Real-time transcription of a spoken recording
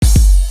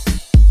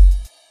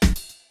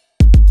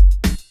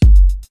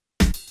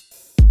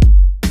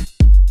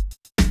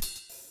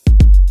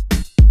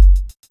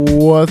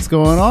What's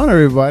going on,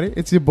 everybody?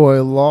 It's your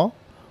boy Law.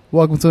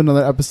 Welcome to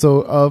another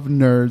episode of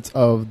Nerds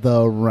of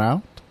the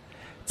Round.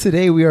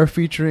 Today we are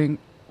featuring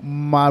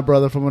my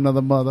brother from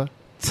another mother,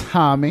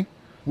 Tommy.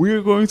 We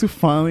are going to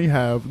finally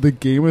have the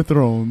Game of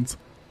Thrones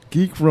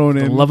Geek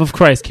Ronin. For the love of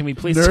Christ, can we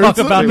please talk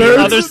about the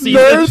other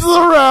seasons? Nerds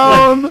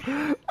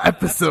Around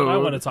episode. I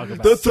want to talk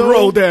about the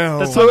throwdown.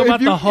 Let's talk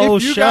about the whole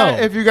show.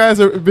 If you guys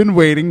have been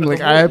waiting,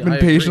 like I have been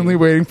patiently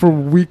waiting for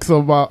weeks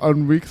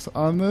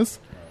on this,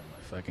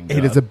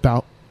 it is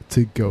about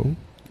to go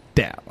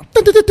down.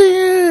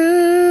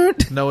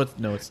 No,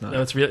 it's not.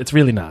 No, it's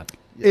really not.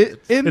 In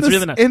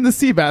really not. the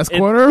Seabass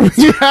corner,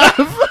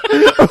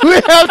 we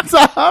have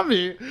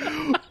Tommy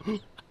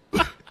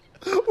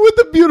with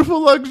the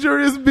beautiful,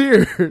 luxurious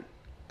beard.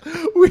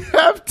 We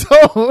have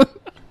Tone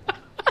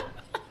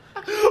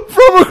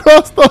from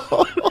across the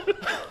hall.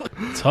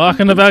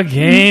 Talking about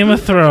Game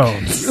of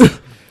Thrones.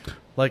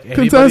 Like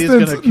anybody's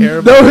going to care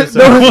about this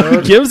No episode?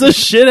 one gives a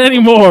shit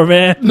anymore,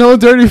 man. No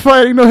dirty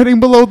fighting, no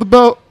hitting below the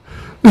belt.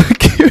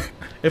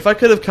 If I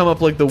could have come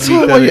up like the week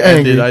Tell 'em that why it you're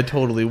ended, angry. I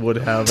totally would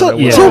have. Tell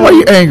and I them will. why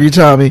you're angry,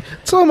 Tommy.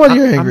 Tell them why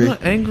you're angry. I'm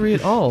not angry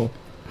at all.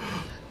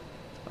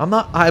 I'm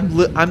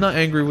not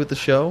angry with the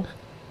show.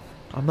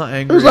 I'm not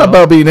angry. It's at not all.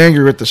 about being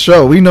angry with the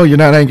show. We know you're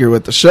not angry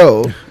with the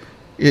show.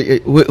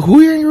 Who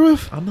are you angry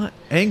with? I'm not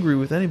angry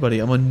with anybody.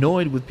 I'm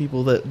annoyed with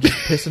people that just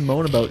piss and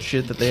moan about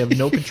shit that they have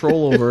no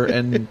control over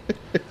and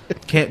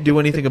can't do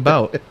anything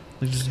about.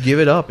 Like, just give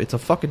it up. It's a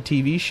fucking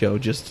TV show.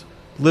 Just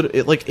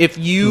like if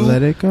you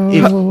Let it go.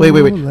 Wait.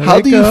 Let How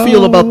it do you go.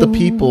 feel about the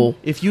people?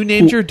 if you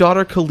named your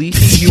daughter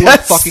Khaleesi, you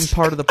Yes. are fucking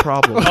part of the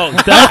problem. Oh,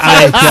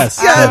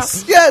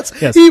 yes.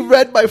 Yes. He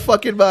read my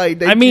fucking mind.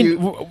 Thank I mean,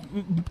 you.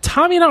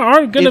 Tommy and I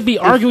aren't going to be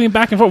arguing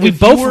back and forth. We if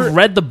you both were-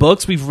 read the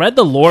books. We've read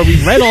the lore.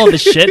 We've read all the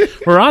shit.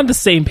 We're on the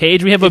same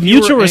page. We have a If you were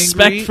mutual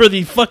respect angry- for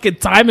the fucking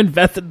time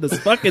invested in this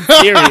fucking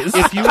series.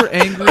 If you were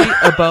angry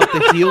about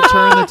the heel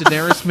turn that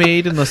Daenerys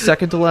made in the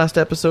second to last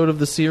episode of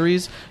the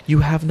series, you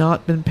have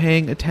not been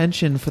paying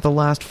attention for the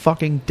last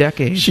fucking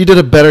decade. She did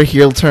a better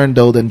heel turn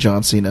though than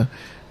John Cena.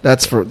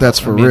 That's for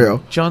I mean,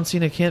 real. John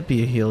Cena can't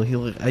be a heel.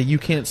 You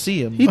can't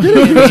see him. He did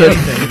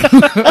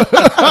it.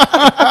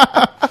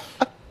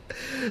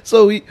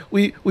 So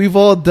we've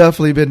all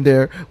definitely been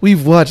there.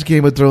 We've watched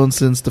Game of Thrones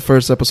since the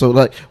first episode.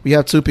 Like we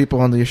have two people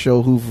on the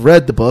show who've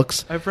read the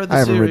books. I've read I the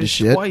haven't read the series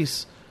shit.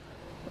 twice.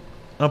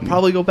 I'll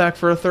probably go back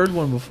for a third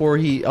one before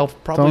I'll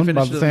probably Don't finish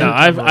about the the same. No,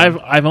 third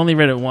one. I've only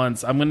read it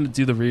once. I'm going to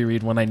do the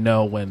reread when I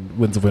know when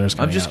Winds of Winter's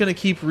coming I'm just out. going to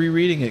keep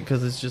rereading it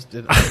because it's just.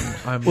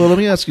 I'm Well, let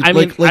me ask you. I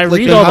mean, I like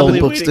read the all the Hobbit li-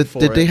 books. waiting Did for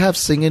they it. have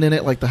singing in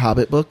it like the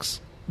Hobbit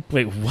books?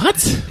 Wait,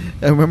 what?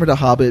 I remember the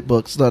Hobbit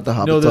books, not the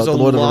Hobbit. no, there's the a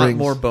Lord of the lot Rings.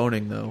 more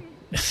boning though.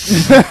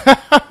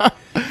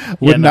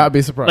 Would Yeah, no. not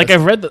be surprised. Like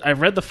I've read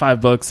the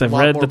 5 books. I've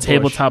lot read more the Bush.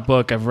 tabletop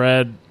book. I've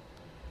read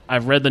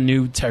the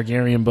new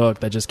Targaryen book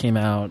that just came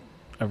out.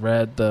 I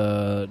read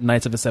the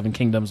Knights of the Seven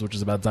Kingdoms, which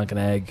is about Dunk and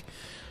Egg.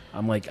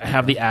 I'm like, I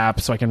have the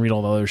app so I can read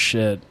all the other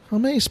shit. How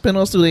many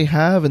spin-offs do they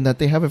have, and that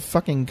they haven't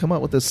fucking come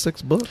out with this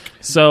 6th book?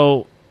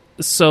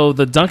 So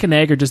the Dunk and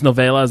Egg are just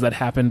novellas that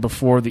happened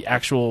before the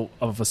actual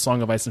of a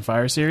Song of Ice and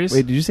Fire series.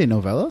 Wait, did you say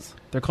novellas?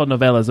 They're called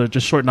novellas. They're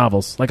just short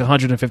novels, like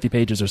 150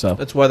 pages or so.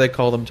 That's why they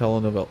call them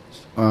telenovelas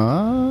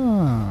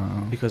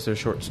Ah. because they're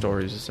short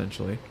stories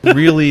essentially.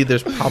 Really,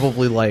 there's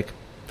probably like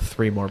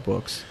 3 more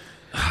books.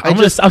 I'm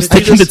just-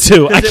 sticking to just-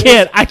 2.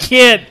 because I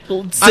can't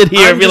sit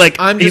here and be like,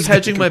 I'm just he's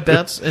hedging my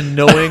bets and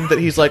knowing that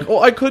he's like,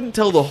 oh, I couldn't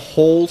tell the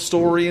whole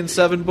story in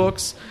 7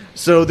 books,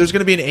 so there's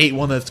going to be an 8th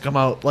one that's come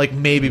out like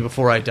maybe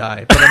before I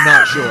die, but I'm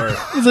not sure.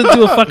 He's gonna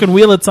do a fucking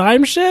Wheel of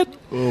Time shit.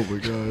 Oh my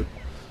god!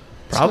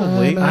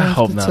 Probably. I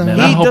hope not, man.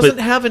 He I hope doesn't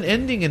it. have an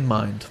ending in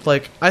mind.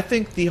 Like, I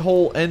think the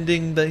whole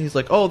ending that he's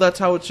like, oh, that's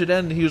how it should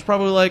end. He was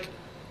probably like,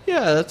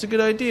 yeah, that's a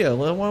good idea.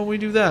 Well, why don't we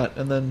do that?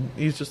 And then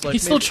he's just like,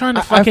 He's still maybe- trying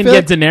to I fucking feel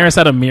get Daenerys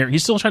out of Mir.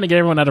 He's still trying to get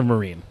everyone out of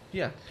Marine.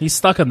 Yeah. He's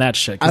stuck on that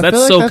shit because I that's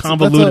feel so like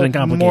convoluted and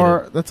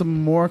complicated. That's a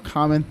more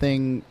common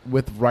thing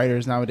with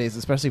writers nowadays,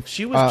 especially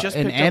She was just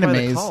in picked up by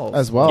the animes calls.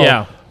 as well.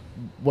 Yeah,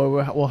 where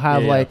we'll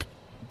have Yeah. like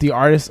the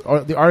artist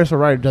or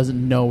writer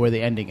doesn't know where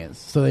the ending is,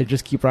 so they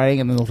just keep writing,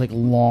 and then they'll take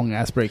long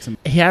ass breaks. And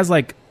he has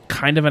like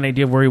kind of an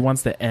idea of where he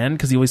wants to end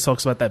because he always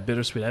talks about that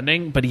bittersweet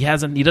ending, but he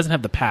doesn't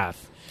have the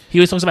path. He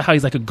always talks about how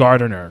he's like a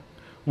gardener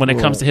when it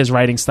comes to his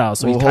writing style.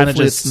 So Well, he kind of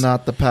hopefully just it's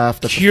not the path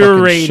that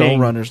curating- the fucking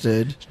showrunners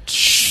did.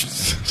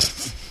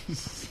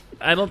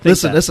 I don't think.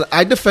 Listen, that. listen.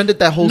 I defended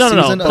that whole No.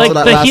 season Like until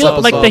that the last heel,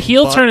 episode. like the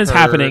heel turn is Butthurt.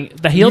 happening.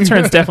 The heel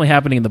turn is definitely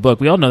happening in the book.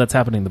 We all know that's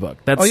happening in the book.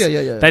 That's Oh,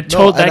 yeah. That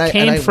No, that and I-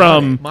 came and I-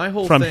 from My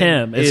whole from thing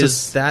him. It's is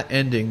just that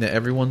ending that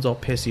everyone's all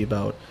pissy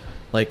about.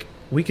 Like,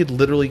 we could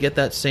literally get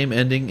that same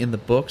ending in the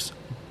books,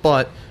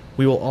 but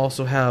we will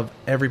also have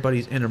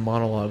everybody's inner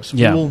monologues.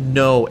 Yeah. We will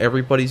know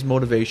everybody's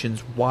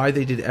motivations, why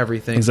they did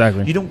everything.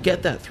 Exactly. You don't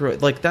get that through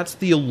it. Like, that's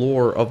the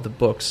allure of the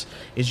books,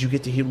 is you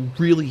get to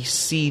really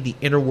see the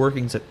inner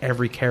workings of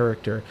every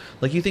character.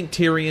 Like, you think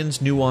Tyrion's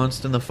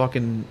nuanced in the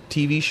fucking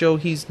TV show?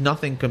 He's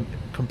nothing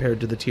compared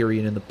to the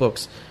Tyrion in the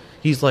books.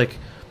 He's like,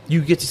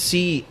 you get to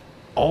see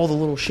all the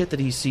little shit that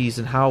he sees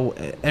and how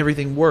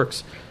everything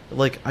works.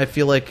 Like, I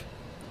feel like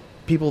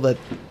people that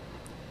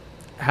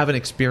haven't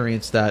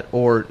experienced that,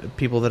 or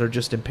people that are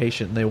just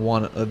impatient and they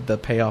want the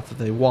payoff that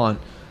they want,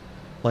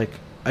 like,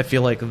 I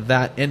feel like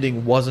that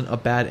ending wasn't a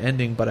bad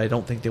ending, but I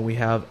don't think that we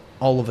have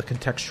all of the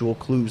contextual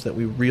clues that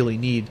we really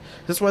need.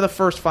 That's why the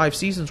first 5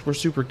 seasons were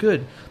super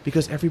good,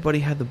 because everybody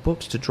had the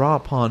books to draw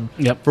upon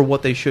for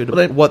what they should,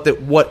 what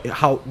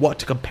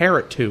to compare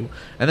it to.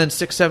 And then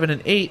 6, 7,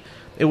 and 8,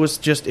 it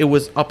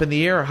was up in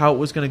the air how it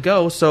was going to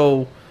go.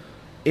 So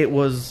it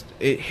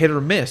hit or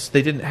miss.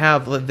 They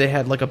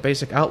had like a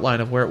basic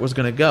outline of where it was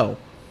going to go.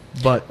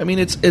 But I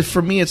mean,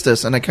 for me, it's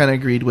this, and I kind of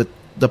agreed with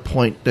the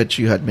point that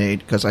you had made,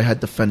 because I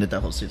had defended that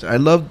whole season. I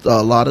loved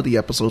a lot of the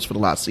episodes for the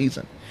last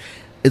season.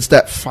 It's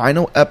that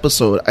final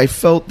episode. I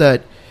felt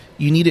that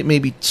you needed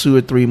maybe 2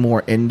 or 3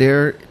 more in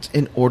there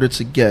in order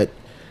to get,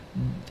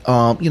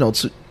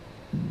 to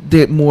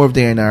get more of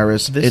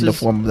Daenerys in the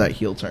form of that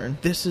heel turn.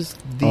 This is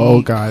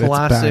the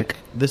classic.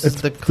 This is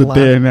the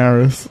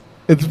Daenerys.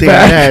 It's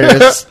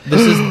Daenerys.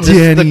 This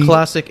is the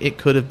classic. It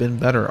could have been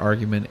better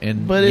argument,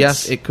 and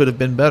yes, it could have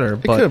been better.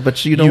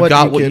 But you know what?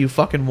 Got what you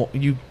fucking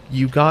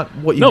you got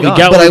what you got. We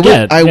got what we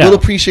get. I will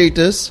appreciate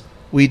this.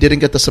 We didn't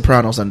get the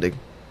Sopranos ending.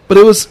 But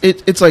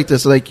it's like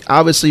this. Like,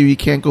 obviously, you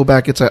can't go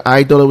back.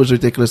 I thought it was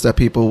ridiculous that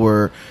people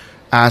were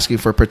asking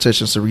for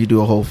petitions to redo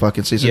a whole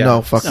fucking season. Yeah.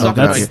 No, fuck no.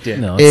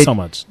 It's so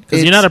much.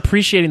 Because you're not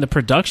appreciating the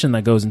production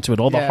that goes into it,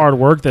 all the hard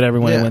work that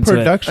everyone went to it.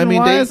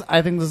 Production-wise,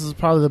 I think this is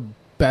probably the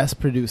best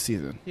produced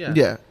season.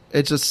 Yeah.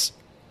 It's just,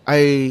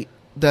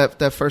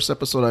 that first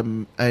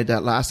episode,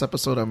 that last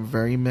episode, I'm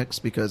very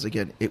mixed, because,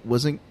 again, it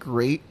wasn't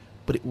great,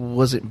 but it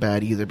wasn't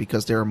bad either,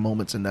 because there are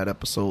moments in that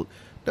episode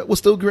that was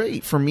still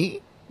great. For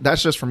me,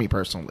 that's just for me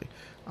personally.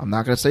 I'm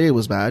not going to say it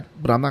was bad,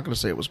 but I'm not going to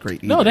say it was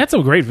great either. No, that's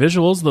some great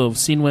visuals. The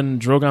scene when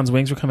Drogon's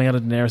wings were coming out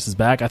of Daenerys'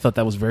 back, I thought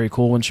that was very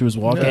cool when she was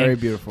walking. Very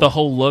beautiful. The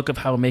whole look of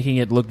how making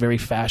it look very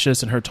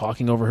fascist and her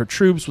talking over her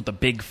troops with the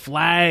big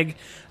flag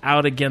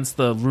out against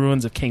the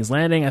ruins of King's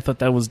Landing. I thought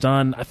that was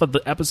done. I thought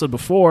the episode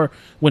before,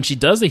 when she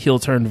does the heel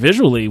turn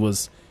visually,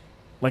 was,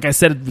 like I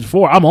said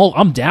before,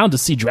 I'm down to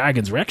see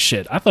dragons wreck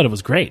shit. I thought it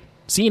was great.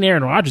 Seeing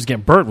Aaron Rodgers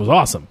get burnt was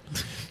awesome.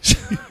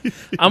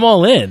 I'm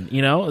all in,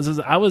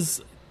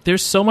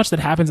 there's so much that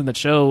happens in that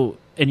show,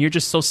 and you're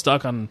just so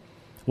stuck on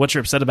what you're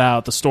upset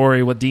about, the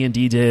story, what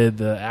D&D did,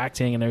 the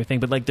acting and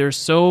everything. But like, there's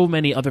so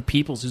many other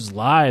people whose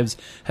lives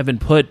have been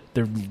put,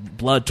 their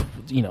blood,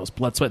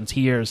 blood, sweat, and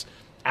tears,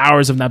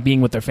 hours of not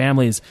being with their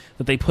families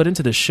that they put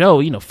into the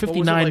show.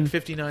 59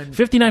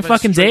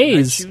 fucking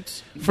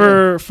days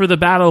for the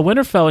Battle of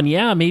Winterfell.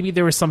 And maybe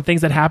there were some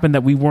things that happened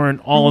that we weren't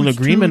all in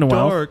agreement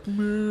about.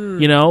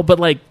 But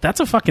like, that's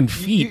a fucking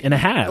feat and a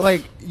half.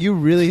 Like, you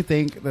really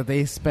think that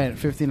they spent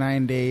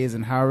 59 days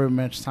and however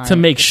much time to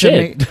make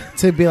shit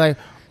to be like,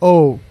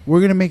 oh,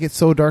 we're gonna make it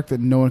so dark that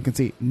no one can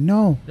see.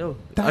 No,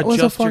 that was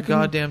adjust your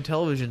goddamn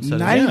television set.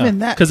 Not even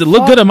that, because it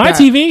looked good on my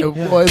TV.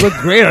 It looked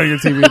great on your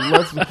TV.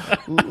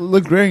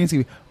 Looked great on your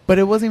TV. But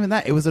it wasn't even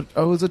that. It was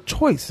a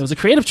choice. It was a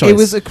creative choice. It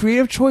was a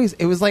creative choice.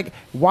 It was like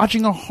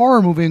watching a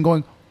horror movie and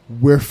going,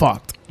 "We're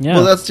fucked." Yeah.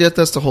 Well, that's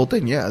the whole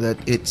thing. Yeah,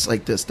 that it's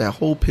like this. That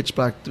whole pitch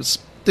black.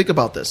 Think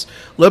about this.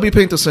 Let me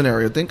paint the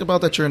scenario. Think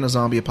about that you're in a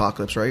zombie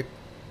apocalypse, right?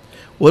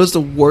 What is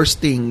the worst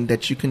thing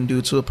that you can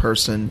do to a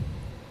person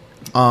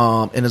in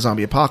a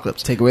zombie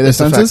apocalypse? Take away their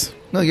senses?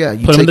 No, yeah.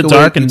 You put them in the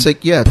dark and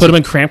put them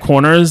in cramped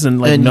corners and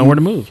nowhere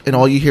to move. And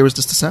all you hear is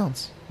just the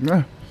sounds.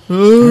 Yeah.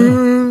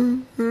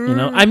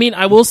 I mean,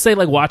 I will say,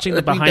 like, watching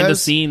the behind the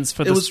scenes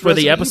for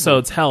the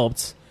episodes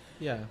helped.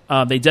 Yeah.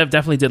 They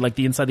definitely did, like,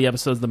 the inside the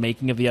episodes, the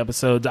making of the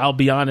episodes. I'll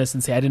be honest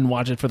and say I didn't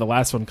watch it for the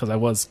last one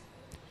because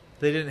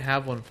They didn't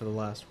have one for the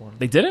last one.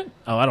 They didn't?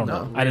 Oh, I don't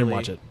know. Really. I didn't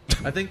watch it.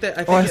 I think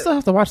that. I still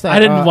have to watch that. I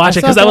didn't watch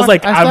it because I was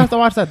like, I still have to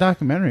watch that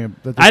documentary.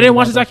 I didn't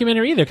watch the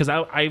documentary either because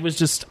I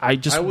was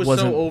wasn't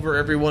so over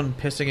everyone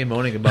pissing and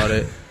moaning about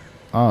it.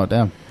 Oh,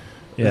 damn.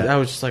 Yeah. I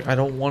was just like, I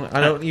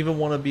don't even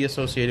want to be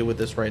associated with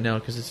this right now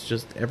because it's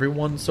just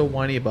everyone's so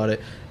whiny about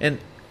it. And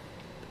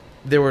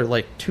there were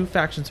like 2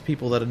 factions of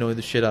people that annoyed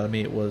the shit out of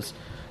me. It was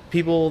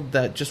people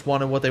that just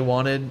wanted what they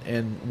wanted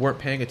and weren't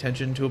paying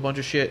attention to a bunch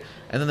of shit,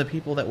 and then the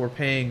people that were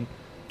paying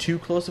too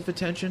close of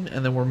attention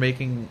and then were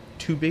making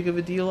too big of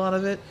a deal out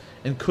of it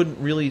and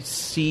couldn't really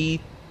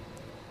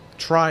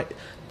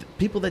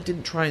people that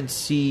didn't try and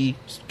see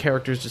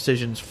characters'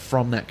 decisions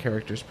from that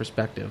character's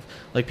perspective.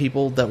 Like,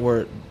 people that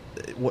were...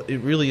 It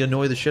really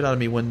annoyed the shit out of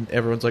me when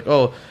everyone's like,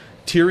 oh,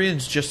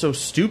 Tyrion's just so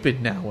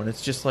stupid now. And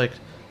it's just like,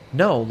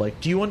 no, like,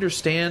 do you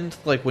understand,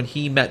 like, when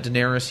he met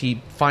Daenerys,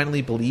 he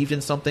finally believed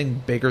in something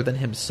bigger than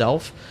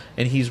himself,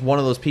 and he's one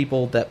of those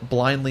people that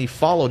blindly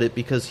followed it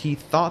because he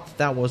thought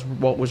that was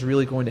what was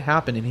really going to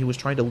happen, and he was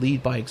trying to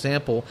lead by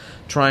example,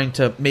 trying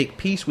to make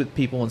peace with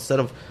people instead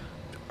of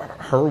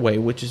her way,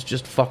 which is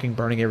just fucking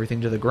burning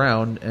everything to the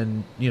ground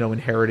and,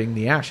 inheriting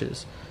the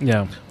ashes.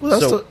 Yeah.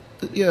 Well,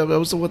 Yeah, that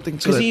was the one thing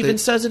too. Because he even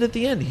says it at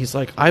the end. He's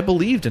like, "I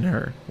believed in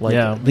her." Like,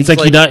 Yeah. he's It's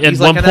like you got- at he's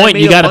one "And I point,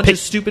 made you a gotta bunch pick- of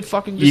stupid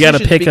fucking You got to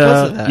decisions pick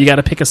because of that." you got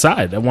to pick a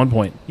side at one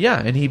point.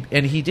 Yeah, and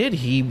he did.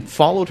 He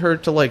followed her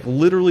to like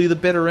literally the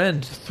bitter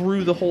end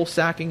through the whole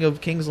sacking of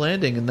King's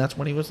Landing, and that's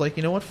when he was like,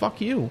 "You know what? Fuck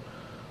you."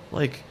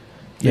 Like,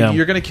 Yeah.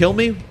 you're gonna kill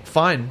me?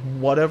 Fine,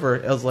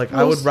 whatever. I was like,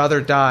 I would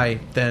rather die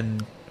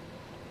than.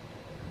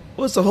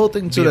 Well, it's the whole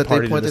thing too be a that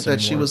party they to pointed this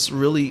that she anymore. was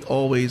really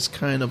always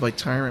kind of like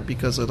tyrant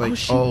because of like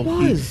she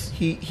was.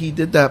 he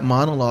did that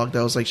monologue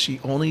that was like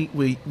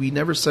we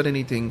never said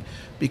anything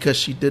because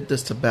she did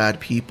this to bad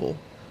people.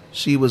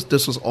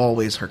 This was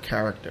always her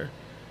character.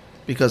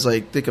 Because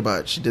like think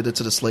about it, she did it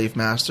to the slave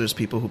masters,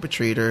 people who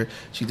betrayed her.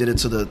 She did it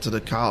to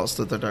the cows,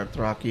 the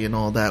Dothraki and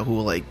all that, who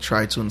like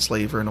tried to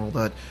enslave her and all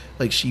that.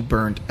 Like she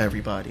burned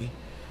everybody,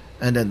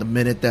 and then the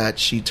minute that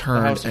she The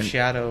turned House of and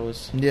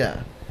Shadows.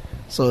 yeah,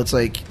 so it's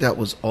like that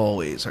was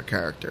always her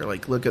character.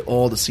 Like look at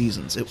all the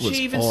seasons, it was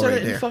She even all said right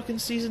it in there. fucking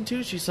season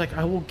 2. She's like,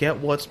 "I will get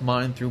what's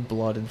mine through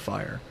blood and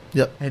fire."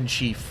 Yep. And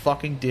she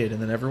fucking did,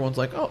 and then everyone's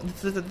like, "Oh,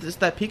 it's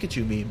that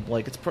Pikachu meme.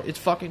 Like, it's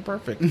fucking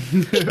perfect."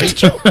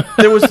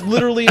 There was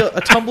literally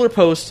a Tumblr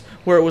post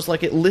where it was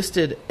like it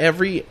listed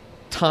every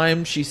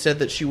time she said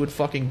that she would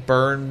fucking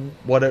burn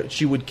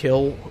she would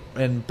kill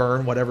and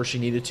burn whatever she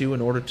needed to in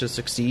order to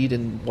succeed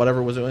in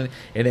whatever was doing,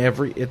 and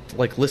it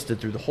like listed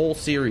through the whole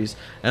series,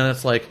 and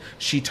it's like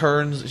she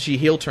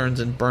heel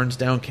turns and burns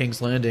down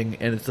King's Landing,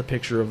 and it's the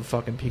picture of a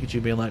fucking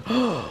Pikachu being like,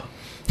 "Oh,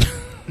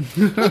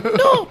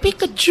 No,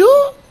 Pikachu,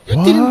 you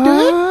didn't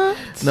do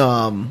it.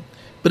 No,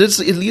 but it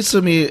leads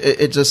to me.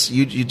 It just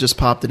you just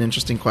popped an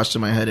interesting question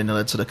in my head, and it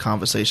led to the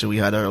conversation we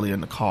had earlier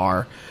in the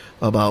car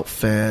about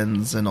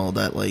fans and all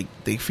that. Like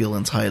they feel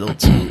entitled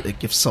to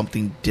like if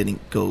something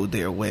didn't go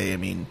their way. I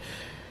mean,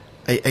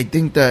 I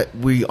think that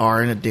we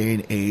are in a day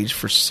and age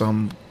for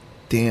some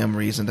damn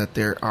reason that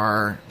there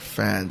are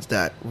fans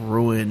that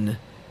ruin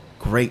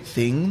great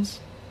things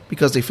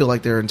because they feel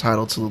like they're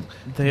entitled to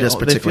this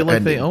particular they feel like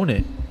ending. they own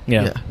it."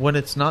 Yeah. When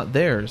it's not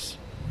theirs.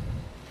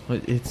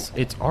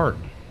 It's art.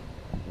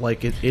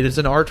 Like it is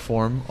an art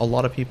form. A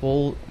lot of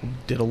people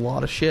did a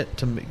lot of shit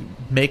to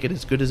make it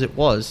as good as it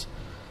was,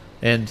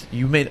 and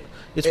you made.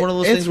 It's one of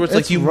those things where it's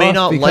like you may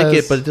not like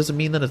it, but it doesn't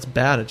mean that it's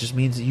bad. It just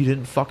means that you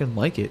didn't fucking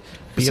like it.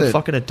 Be a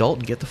fucking adult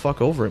and get the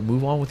fuck over it.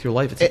 Move on with your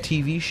life. It's a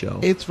TV show.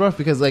 It's rough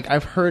because like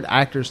I've heard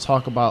actors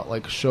talk about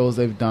like shows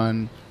they've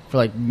done for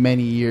like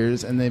many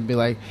years, and they'd be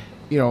like,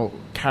 you know,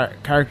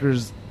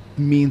 characters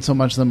mean so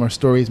much to them or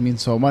stories mean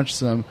so much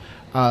to them,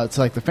 to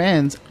like the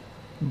fans,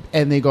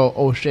 and they go,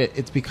 oh shit,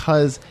 it's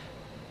because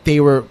they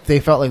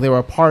felt like they were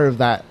a part of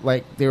that,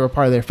 like they were a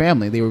part of their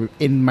family. They were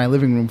in my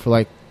living room for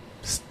like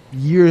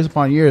years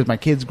upon years. My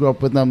kids grew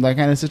up with them, that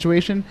kind of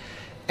situation,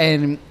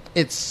 and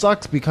it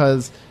sucks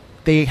because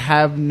they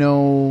have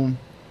no.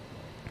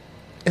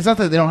 It's not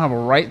that they don't have a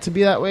right to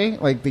be that way,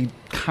 like they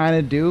kind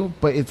of do,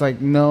 but it's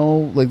like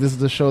no, like this is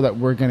the show that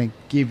we're gonna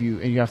give you,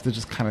 and you have to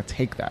just kind of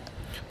take that.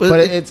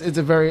 But it's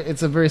a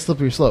very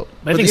slippery slope.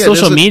 I think yeah,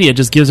 social there's media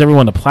just gives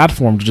everyone a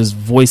platform to just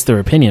voice their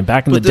opinion.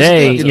 Back in the But this-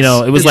 day, yeah, you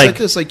know, it was it's like,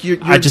 this, like you're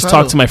I just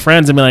entitled. talk to my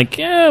friends and be like,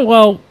 yeah,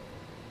 well,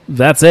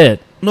 that's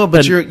it. No,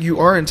 but But- you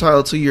are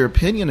entitled to your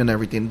opinion and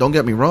everything. Don't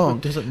get me wrong.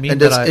 It doesn't mean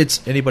And that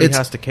anybody it's-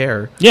 has to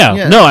care. Yeah,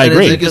 Yeah, no, I and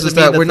agree. The thing is Doesn't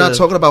that mean we're that not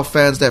talking about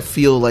fans that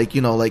feel like,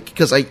 you know, like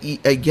because I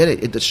get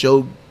it. The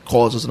show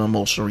causes an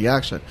emotional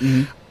reaction.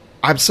 Mm-hmm.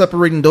 I'm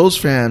separating those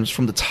fans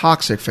from the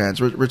toxic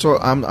fans. We're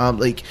talking. I'm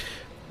like,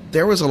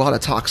 there was a lot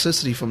of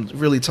toxicity from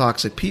really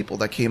toxic people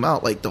that came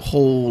out. Like the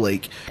whole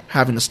like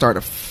having to start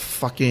a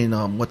fucking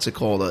what's it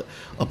called,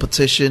 a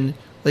petition.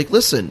 Like,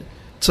 listen,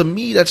 to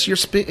me, that's you're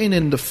spitting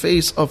in the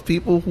face of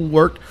people who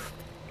worked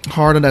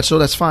hard on that show.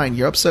 That's fine.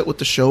 You're upset with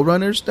the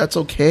showrunners. That's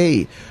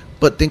okay.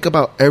 But think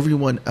about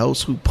everyone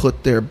else who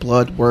put their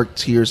blood, work,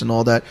 tears, and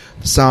all that.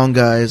 The sound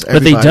guys, But they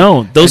everybody.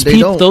 don't. Those And they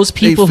people, don't. those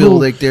people they feel who,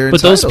 like they're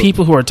but those entitled.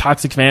 people who are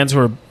toxic fans who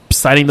are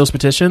citing those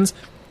petitions,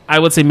 I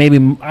would say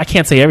maybe I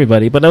can't say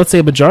everybody, but I would say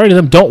a majority of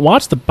them don't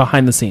watch the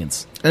behind the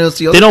scenes. And it's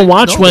the They other don't thing-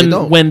 watch no, they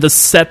don't. when the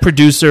set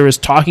producer is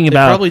talking They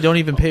about, probably don't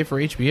even pay for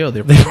HBO.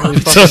 They're probably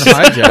fucking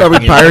hijacking. Probably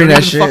it. They pirating don't that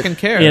even shit. fucking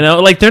care. you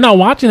know, like they're not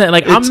watching that.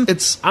 Like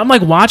It's- I'm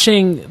like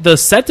watching the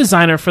set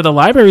designer for the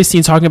library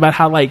scene talking about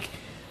how like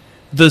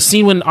the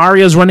scene when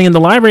Arya's running in the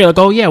library, like,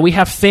 oh yeah, we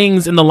have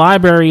things in the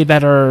library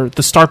that are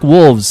the Stark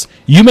wolves.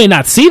 You may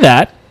not see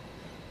that,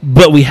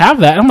 but we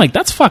have that. I'm like,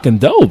 that's fucking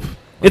dope.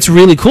 It's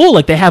really cool.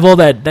 Like they have all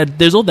that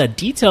there's all that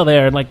detail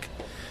there, and like,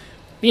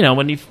 you know,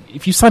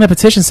 if you sign a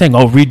petition saying,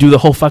 oh, redo the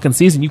whole fucking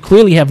season, you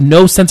clearly have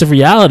no sense of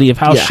reality of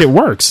how Yeah. shit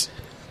works.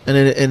 and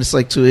it's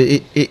like too.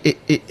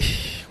 It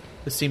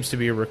This seems to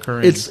be a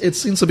recurring. it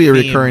seems to be a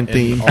recurring in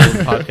theme. all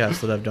the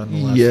podcasts that I've done. In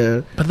the last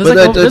Yeah, But there's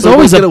like- there's but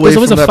always we a- get away there's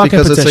always from a that fucking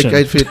because it's petition.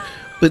 like I feel.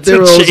 But To there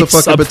always a change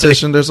fucking something.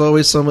 petition. There's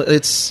always some.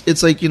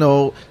 It's like, you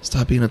know,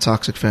 stop being a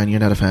toxic fan. You're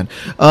not a fan.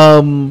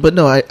 But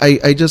no,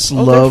 I just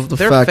love the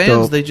they're fact fans.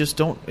 though. They just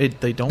don't.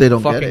 They don't They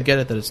don't fucking get it. get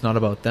it that it's not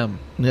about them.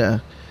 Yeah,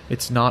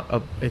 It's not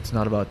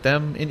about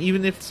them. And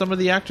even if some of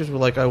the actors were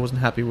like, I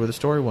wasn't happy where the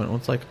story went, well,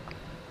 it's like,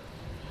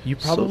 You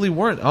probably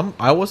weren't.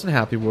 I wasn't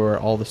happy where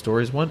all the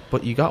stories went,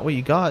 but you got what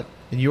you got,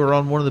 and you were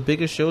on one of the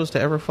biggest shows to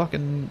ever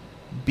fucking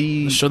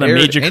be The show that aired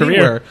made your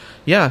anywhere. career.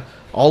 Yeah,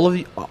 all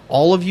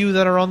of you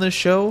that are on this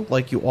show,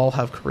 like, you all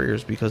have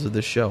careers because of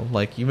this show.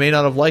 Like, you may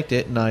not have liked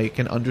it, and I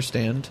can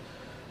understand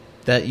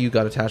that you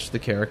got attached to the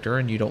character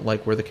and you don't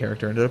like where the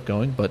character ended up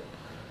going, but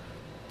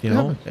you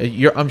know,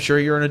 I'm sure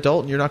you're an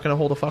adult and you're not going to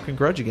hold a fucking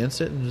grudge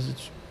against it, and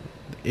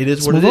it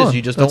is what it move is. on.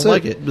 You just That's don't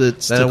like it. it.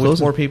 It's Then the I wish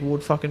closing. more people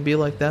would fucking be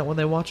like that when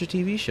they watch a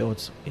TV show.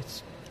 It's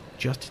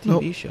just a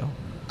TV Nope. show.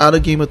 Out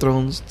of Game of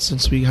Thrones,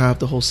 since we have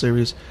the whole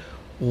series,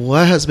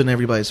 what has been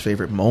everybody's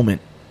favorite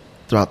moment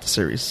throughout the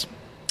series?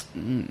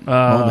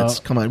 Moments.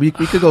 Come on, we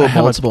could go with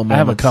multiple moments. I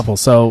have a couple.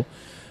 So,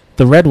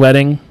 the Red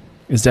Wedding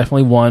is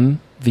definitely one.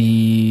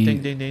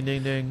 Ding, ding, ding,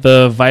 ding, ding.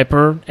 The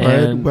Viper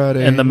Red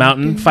Wedding. and the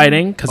Mountain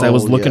fighting, because I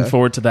was Oh, looking yeah.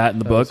 forward to that in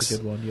the That books. was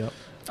a good one, yep.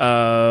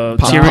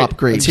 Pop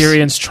grapes.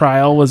 Tyrion's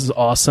trial was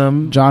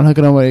awesome. John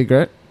hooking up with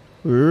Egret.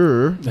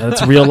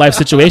 That's a real life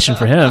situation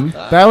for him.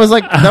 That was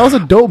a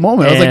dope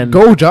moment. I was like, And-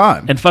 go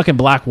John. And fucking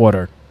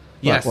Blackwater.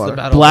 Yes, Blackwater. the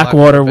Battle of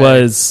Blackwater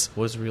Bay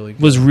was really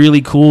good. was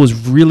really cool. Was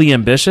really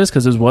ambitious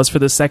because it was for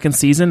the second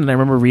season. And I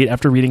remember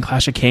after reading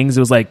Clash of Kings,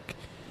 it was like,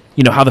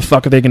 you know, how the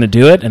fuck are they going to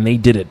do it? And they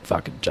did it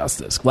fucking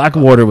justice.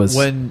 Blackwater was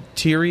when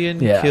Tyrion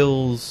Yeah.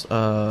 kills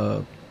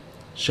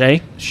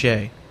Shay.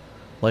 Shay.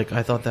 Like,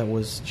 I thought that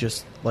was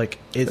just like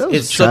That was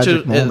it's a such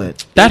tragic a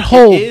moment. That it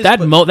whole is, that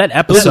but- that That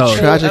episode. whole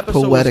Tragic, episode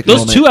was poetic good. Those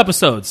moment. two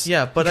episodes.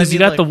 Yeah, but I because you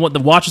mean, got the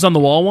Watchers on the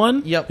Wall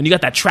one. Yep. And you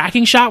got that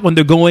tracking shot when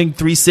they're going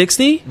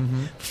 360.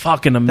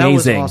 Fucking That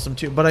amazing. was awesome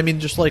too. But I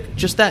mean, just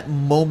that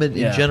moment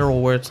Yeah. in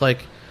general where it's like,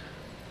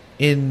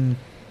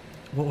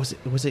 what was it?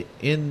 Was it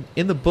in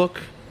the book?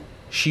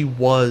 She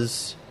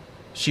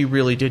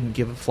really didn't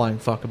give a flying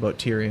fuck about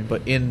Tyrion,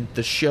 but in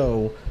the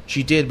show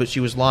she did. But she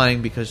was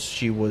lying because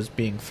she was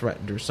being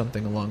threatened or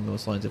something along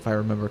those lines, if I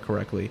remember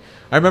correctly.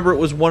 I remember it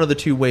was one of the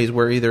two ways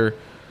where either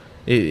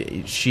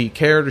she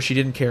cared or she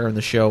didn't care in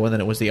the show, and then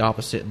it was the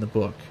opposite in the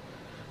book.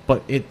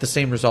 But the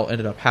same result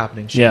ended up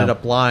happening. She Yeah. ended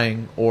up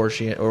lying or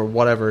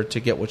whatever to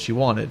get what she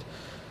wanted,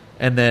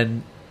 and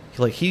then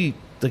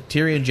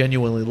Tyrion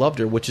genuinely loved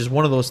her, which is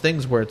one of those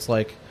things where it's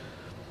like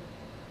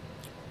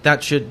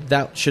that should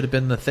have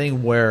been the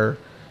thing where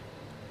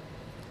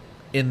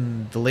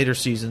in the later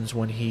seasons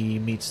when he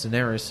meets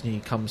Daenerys and he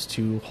comes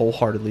to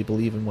wholeheartedly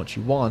believe in what she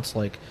wants,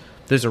 like,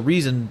 there's a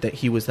reason that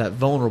he was that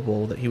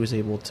vulnerable, that he was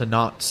able to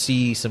not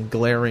see some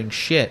glaring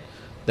shit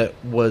that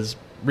was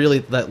really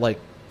that like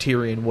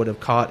Tyrion would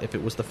have caught if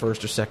it was the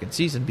first or second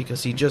season,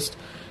 because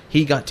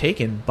he got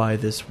taken by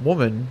this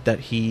woman that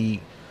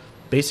he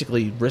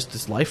basically risked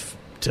his life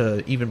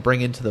to even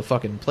bring into the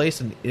fucking place,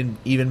 and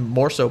even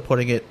more so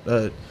putting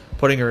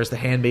her as the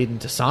handmaiden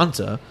to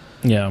Sansa,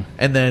 Yeah.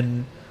 and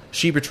then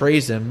she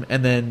betrays him,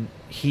 and then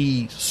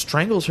he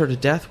strangles her to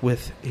death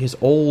with his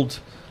old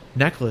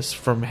necklace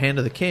from Hand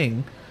of the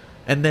King,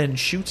 and then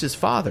shoots his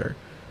father,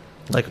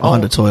 like On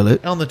the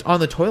toilet. on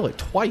the toilet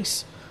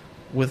twice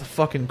with a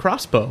fucking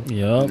crossbow.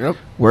 Yep.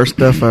 Worst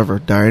stuff ever.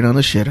 Dying on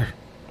the shitter.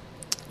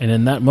 And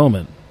in that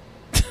moment,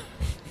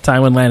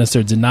 Tywin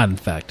Lannister did not, in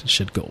fact,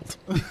 shit gold.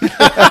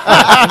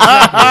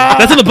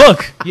 That's in the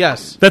book.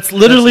 Yes, That's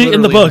literally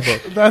in the book.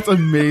 That's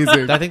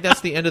amazing. I think that's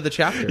the end of the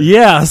chapter.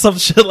 Yeah, some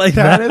shit like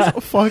That that.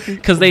 is fucking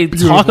Because they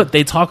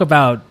beautiful. talk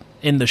about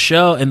in the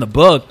show, in the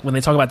book, when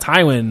they talk about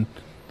Tywin,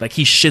 like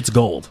he shits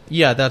gold.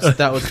 Yeah, that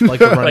was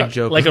like a running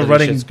joke, Like a that he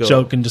running shits gold.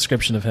 joke and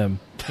description of him.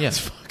 Yeah.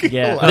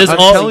 Yeah, hilarious. there's I'm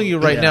all- telling you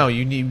right yeah. now,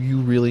 you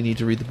really need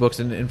to read the books.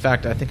 And in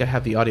fact, I think I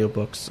have the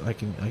audiobooks. I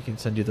can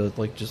send you those.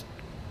 Like, just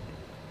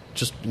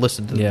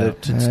listen to Yeah. them.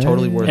 It's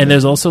totally worth it. And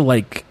there's also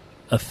like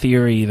a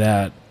theory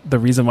that the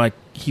reason why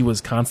he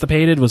was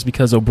constipated was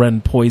because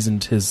Oberyn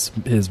poisoned his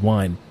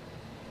wine.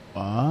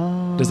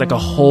 Oh, There's like a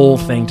whole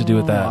thing to do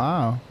with that.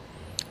 Wow.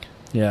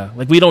 Yeah,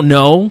 like we don't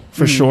know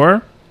for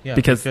sure yeah,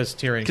 because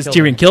Tyrion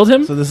Tyrion killed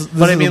him. So this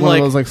But I is mean, one like-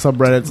 of those like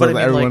subreddits But I that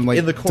mean, everyone like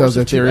in the does course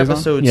their of 2 theories on.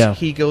 episodes, Yeah.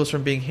 he goes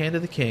from being Hand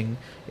of the King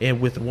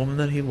and with the woman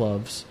that he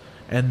loves,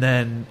 and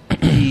then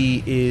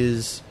he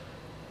is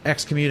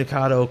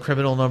excommunicado,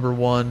 criminal number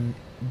 1,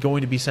 going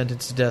to be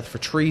sentenced to death for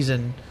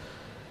treason,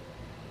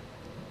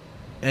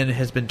 and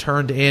has been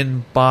turned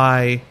in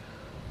by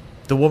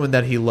the woman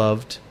that he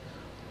loved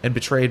and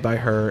betrayed by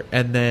her,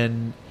 and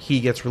then he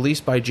gets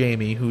released by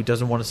Jaime, who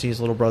doesn't want to see his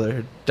little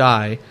brother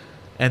die,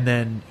 and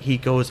then he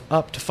goes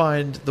up to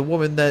find the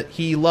woman that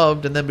he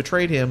loved and then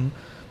betrayed him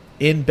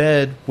in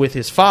bed with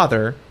his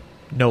father,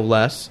 no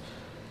less,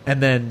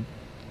 and then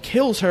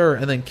kills her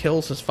and then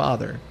kills his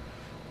father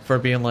for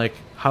being like,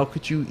 how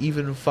could you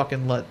even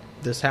fucking let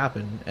this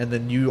happen? And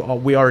then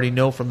we already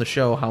know from the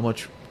show how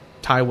much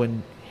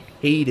Tywin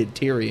hated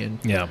Tyrion.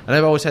 Yeah. And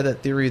I've always had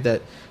that theory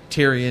that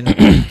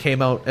Tyrion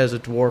came out as a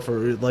dwarf,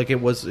 or like it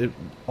was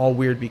all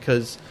weird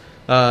because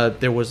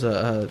there was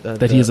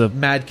That he's a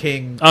Mad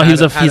King. Oh,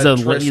 he's a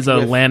tryst with-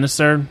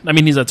 Lannister. I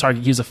mean, he's a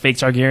fake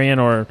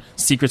Targaryen or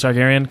secret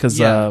Targaryen because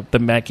Yeah. the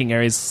Mad King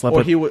Aerys slept Or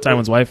with he would-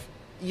 Tywin's wife,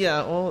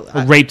 Yeah, well,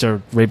 or raped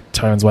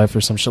Tywin's wife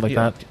or some shit like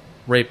yeah, that.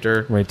 raped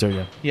her. Raped her,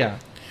 yeah. Yeah.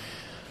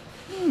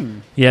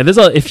 Yeah,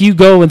 if you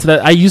go into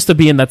that, I used to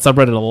be in that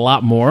subreddit a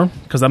lot more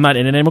because I'm not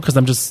in it anymore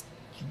because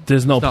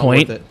there's no not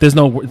point. worth it. It's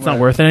not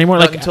worth it anymore.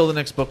 Not Like until the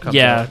next book comes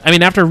yeah, out. I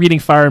mean, after reading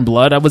Fire and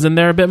Blood, I was in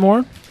there a bit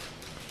more,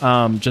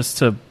 just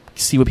to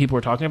see what people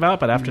were talking about.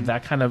 But after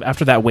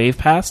after that wave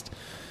passed,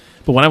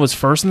 but when I was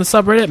first in the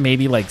subreddit,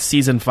 maybe like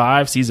season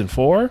 5, season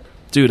 4,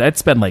 dude, I'd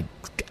spend like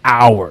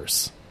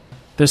hours.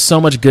 There's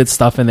so much good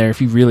stuff in there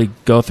if you really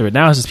go through it.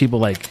 Now it's just people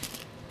like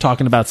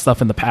talking about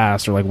stuff in the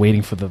past or like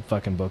waiting for the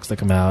fucking books to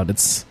come out.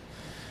 It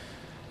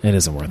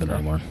isn't worth it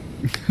anymore.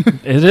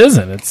 It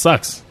isn't. It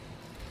sucks.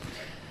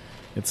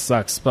 It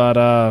sucks. But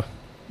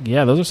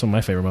yeah, those are some of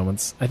my favorite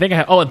moments. I think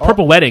and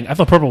Purple Wedding. I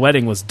thought Purple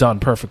Wedding was done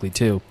perfectly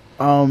too.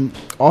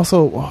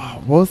 Also,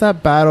 what was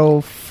that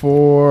battle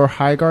for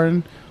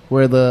Highgarden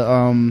where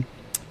the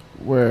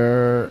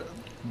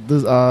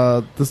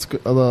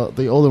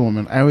the older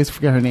woman, I always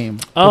forget her name.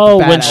 Oh,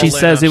 The when badass. she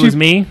says it was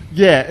me.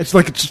 Yeah, it's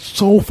like it's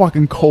so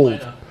fucking cold.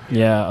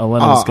 Yeah,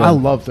 Olenna was good. I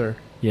loved her.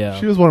 Yeah,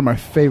 She was one of my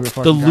favorite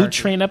fucking the Loot characters.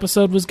 Train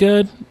episode was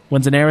good.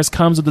 When Daenerys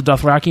comes with the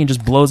Dothraki and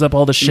just blows up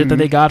all the shit that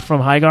they got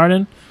from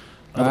Highgarden.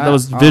 I thought that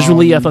was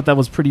visually. I thought that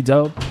was pretty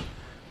dope.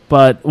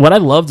 But what I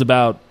loved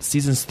about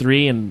seasons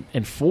 3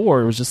 and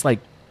 4 was just like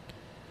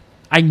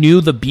I knew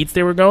the beats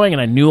they were going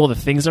and I knew all the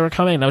things that were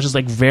coming, and I was just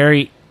like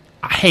very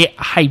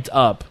hyped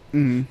up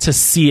to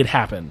see it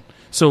happen.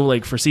 So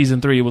like for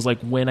season 3, it was like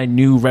when I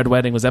knew Red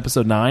Wedding was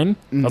episode 9.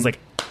 I was like,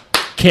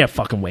 can't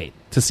fucking wait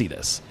to see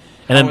this.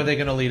 And How then, are they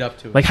going to lead up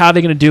to it? like, how are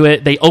they going to do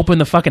it? They open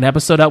the fucking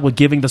episode up with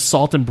giving the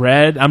salt and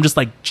bread. I'm just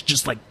like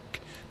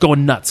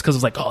going nuts because I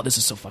was like, oh, this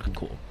is so fucking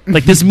cool.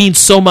 Like, this means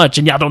so much,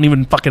 and y'all don't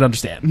even fucking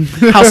understand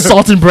how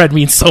salt and bread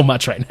means so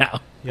much right now.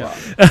 Yeah.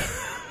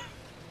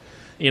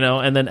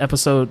 And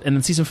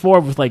then season 4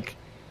 with like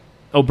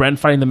Oberyn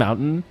fighting the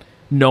Mountain,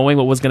 knowing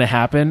what was going to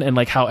happen, and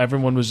like how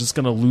everyone was just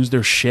going to lose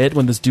their shit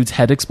when this dude's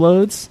head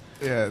explodes.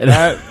 Yeah,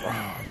 that.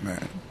 Oh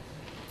man,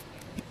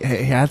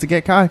 he had to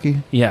get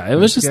cocky. Yeah, it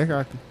was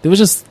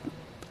just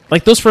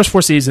like those first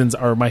 4 seasons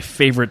are my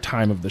favorite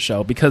time of the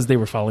show because they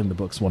were following the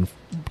books one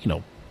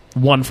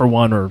for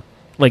one, or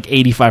like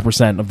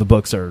 85% of the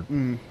books are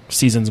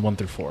seasons 1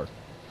 through 4,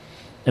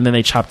 and then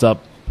they chopped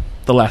up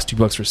the last 2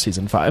 books for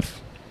season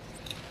 5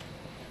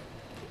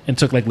 and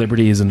took like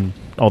liberties and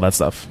all that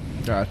stuff.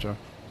 Gotcha.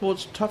 Well,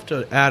 it's tough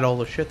to add all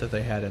the shit that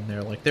they had in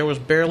there. Like, there was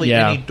barely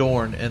Yeah. any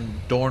Dorne, and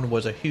Dorne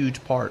was a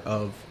huge part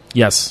of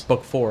Yes.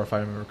 book 4, if I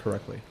remember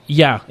correctly.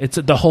 Yeah, it's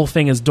the whole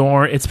thing is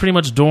Dorne. It's pretty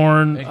much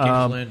Dorne, And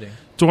King's Landing.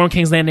 Dorne,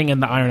 King's Landing,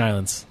 and the Iron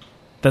Islands.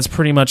 That's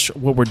pretty much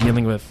what we're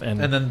dealing with.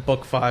 And And then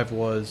book 5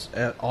 was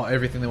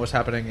everything that was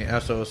happening in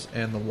Essos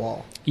and the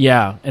Wall.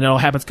 yeah, and it all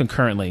happens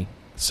concurrently.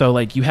 So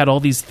like you had all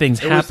these things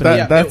It was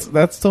happening.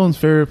 That's Stone's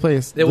favorite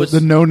place. It was- the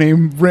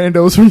no-name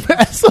randos from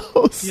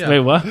Essos. Yeah. Wait,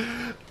 what?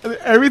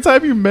 Every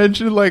time you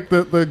mention like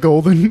the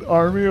Golden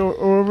Army or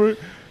whatever,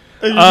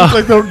 and you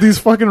just, like these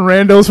fucking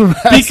randos from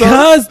Essos.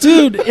 Because,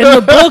 dude, in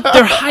the book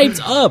they're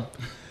hyped up.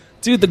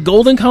 Dude, the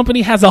Golden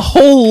Company has a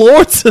whole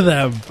lore to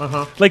them.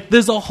 Uh-huh. Like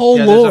there's a whole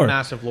Yeah, lore. there's a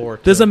massive lore.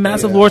 to There's a it.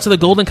 massive lore to the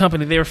Golden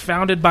Company. They were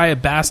founded by a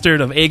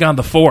bastard of Aegon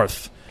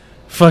IV.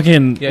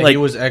 Fucking Yeah, like he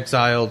was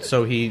exiled,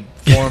 so he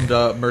formed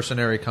a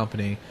mercenary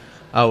company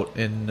out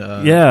in...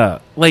 yeah,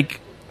 like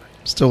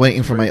Still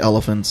waiting for my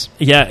elephants.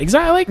 yeah,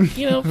 exactly.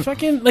 Like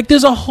fucking like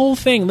there's a whole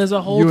thing. There's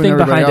a whole You and thing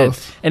everybody behind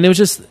else. it, and it was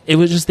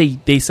just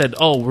they said,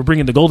 oh, we're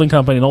bringing the Golden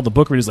Company, and all the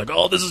book readers like,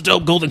 oh, this is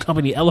dope, Golden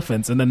Company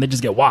elephants, and then they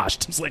just get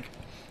washed. It's like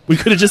we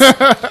could have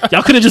just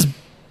y'all could have just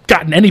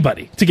gotten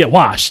anybody to get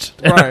washed,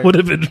 and Right. that would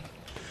have been.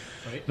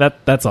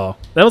 That's all.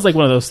 That was like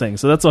one of those things.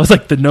 So that's why I was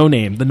like the no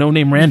name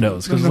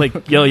randos because like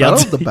yo Battle y'all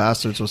of the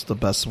Bastards was the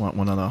best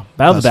one of the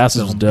Battle of the best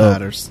Bastards was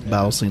film dope.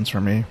 battle scenes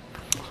for me.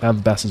 Battle of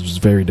the Bastards was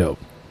very dope.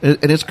 And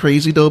it's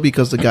crazy though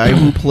because the guy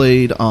who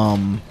played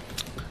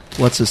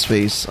what's his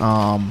face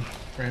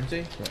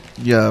Ramsey?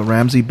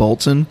 Ramsey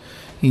Bolton,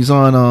 he's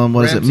on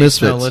what is it, Ramsey,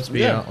 Misfits. No, let's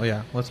be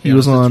let's be He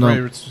was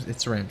honest, on,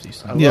 it's Ramsey.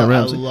 So. Yeah, I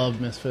Ramsey.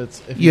 love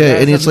Misfits. If you Yeah,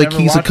 guys and it's have like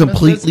never he's a watched Misfits,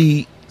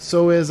 completely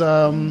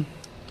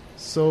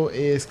so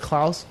is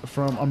Klaus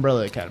from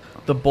Umbrella Academy.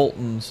 The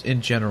Boltons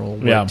in general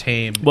were Yeah.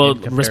 tame. Well, in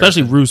comparison.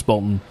 especially Roose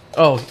Bolton.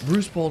 Oh,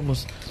 Roose Bolton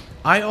was...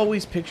 I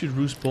always pictured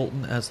Roose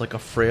Bolton as like a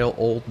frail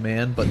old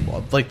man, but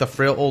like the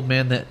frail old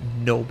man that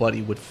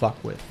nobody would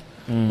fuck with.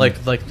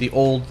 Like the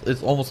old...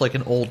 It's almost like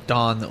an old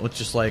Don that was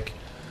just like...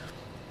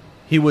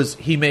 He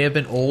may have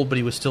been old, but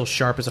he was still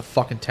sharp as a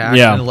fucking tack.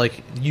 Yeah. And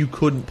like, you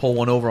couldn't pull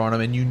one over on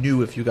him, and you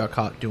knew if you got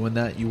caught doing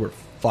that, you were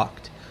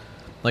fucked.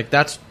 Like,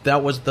 that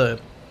was the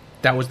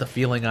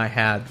feeling I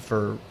had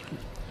for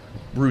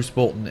Roose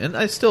Bolton. And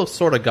I still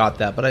sort of got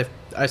that, but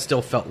I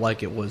still felt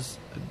like it was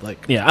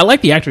like... Yeah, I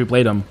like the actor who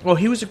played him. Well,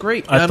 he was a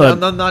great... I I'm,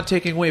 thought- I'm not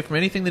taking away from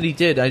anything that he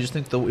did. I just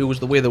think it was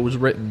the way that it was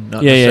written,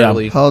 not Yeah, yeah, yeah.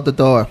 necessarily... Hold the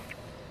door.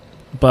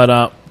 But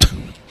Hold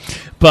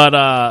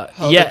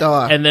the yeah,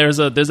 door. and there's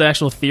an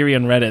actual theory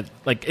on Reddit.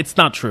 Like it's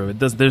not true.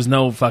 There's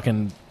no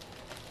fucking.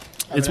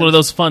 It's one of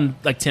those fun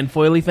like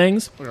tinfoily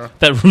things Yeah.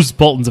 that Roose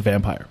Bolton's a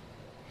vampire.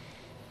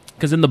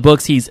 Because in the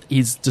books, he's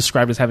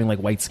described as having like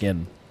white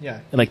skin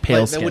Yeah, and like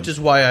pale skin. which is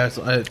why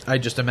I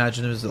just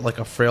imagine him as like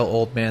a frail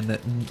old man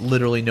that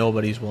literally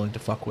nobody's willing to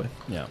fuck with.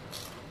 Yeah.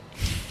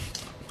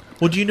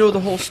 Well, do you know the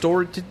whole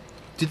story?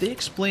 Did they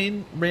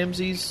explain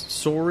Ramsay's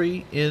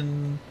story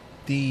in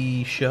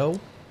the show?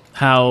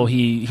 How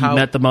he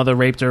met the mother,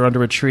 raped her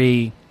under a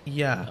tree.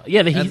 Yeah,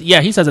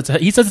 Yeah, he says it to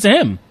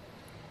him.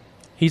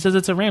 He says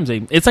it to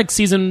Ramsay. It's like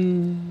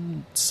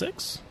season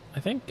 6, I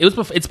think.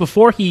 It's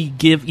before he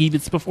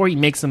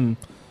makes him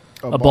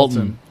a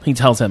Bolton. He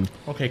tells him.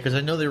 Okay, because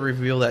I know they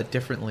reveal that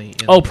differently.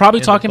 Probably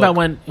in talking the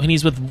about book. when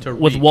he's with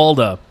Tariq.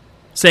 Walda,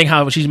 saying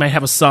how she might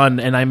have a son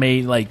and I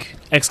may like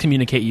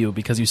excommunicate you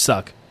because you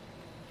suck.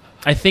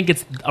 I think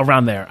it's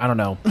around there. I don't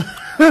know.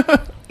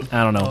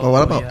 Well,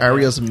 what about yeah.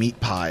 Arya's meat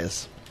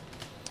pies?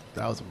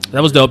 That was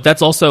That was dope.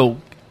 That's also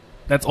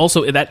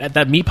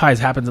that meat pies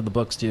happens in the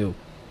books too.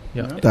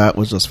 Yeah, That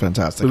was just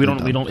fantastic.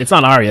 But we don't. It's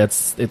not Arya.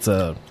 It's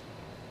a.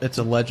 it's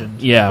a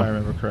legend. Yeah. if I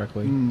remember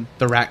correctly.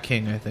 The Rat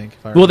King, I think.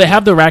 If I Well, they remember.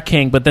 have the Rat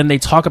King, but then they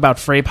talk about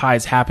Frey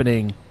pies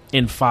happening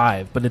in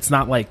 5, but it's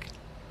not like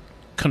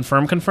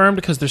confirmed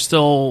because they're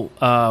still.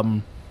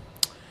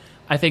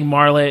 I think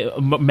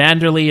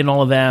Manderley and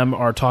all of them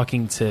are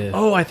talking to.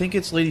 Oh, I think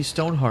it's Lady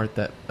Stoneheart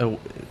that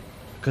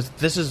because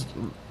this is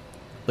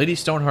Lady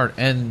Stoneheart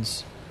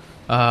ends,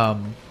 like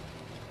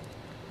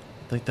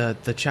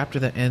the chapter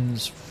that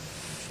ends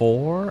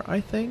 4.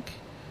 I think,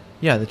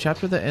 yeah, the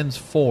chapter that ends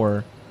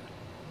 4.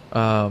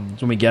 When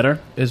we get her.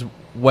 Is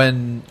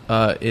when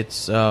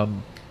it's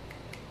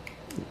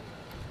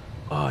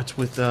it's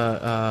with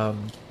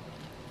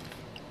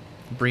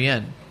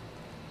Brienne.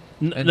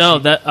 And No,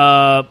 she-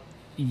 that.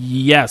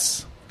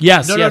 Yes.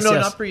 Yes. No, yes. no,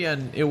 yes. not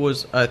Brienne. It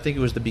was, I think it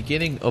was the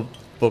beginning of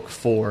book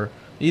 4,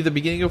 either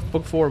beginning of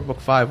book 4 or book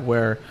 5,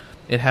 where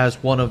it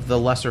has one of the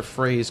lesser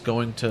Freys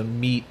going to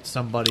meet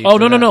somebody. Oh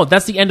for no! that.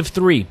 That's the end of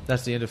 3.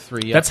 That's the end of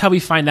 3. Yeah, That's how we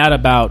find out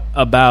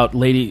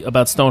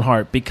about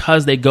Stoneheart,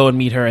 because they go and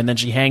meet her and then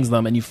she hangs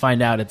them and you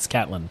find out it's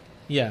Catelyn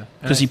yeah.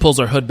 because she pulls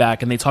her hood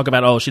back and they talk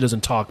about she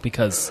doesn't talk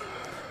because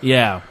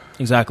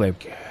exactly.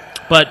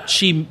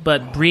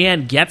 But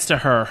Brienne gets to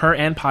her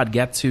and Pod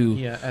get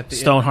to at the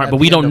Stoneheart, at but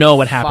the we end don't of know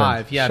what 5.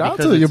 happened. Yeah, Shout out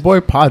because to your it's- boy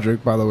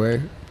Podrick, by the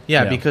way.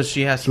 Yeah, Yeah. because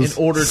she has, in Just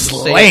order to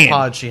slaying. save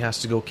Pod, she has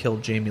to go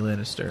kill Jaime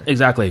Lannister.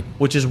 Exactly.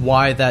 Which is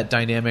why that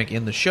dynamic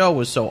in the show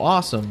was so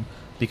awesome,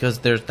 because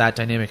there's that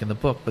dynamic in the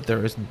book, but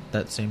there isn't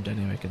that same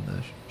dynamic in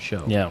the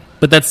show. Yeah,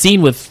 but that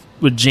scene with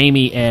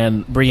Jaime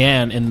and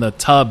Brienne in the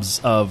tubs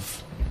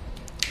of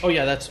Oh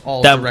yeah, that's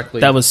all that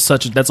directly.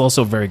 that's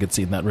also a very good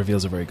scene. That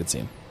reveals a very good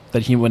scene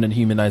that he went and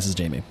humanizes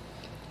Jaime.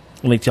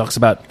 When he talks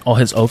about all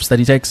his oaths that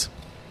he takes,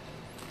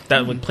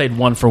 that played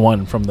 1 for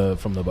 1 from the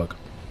book.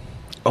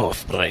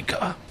 Oath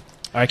breaker.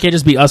 I can't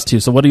just be us two.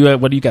 So what do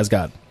you guys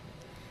got?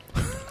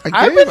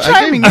 I've been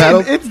chiming in.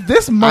 It's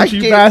this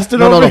munchy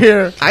bastard no, over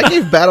here. I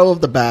gave Battle of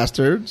the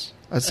Bastards.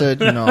 I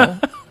said,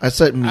 I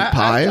said meat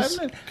pies.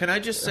 Can I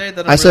just say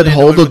that I said really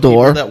hold annoyed the with people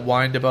door. That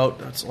whined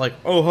about it's like,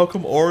 oh, how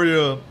come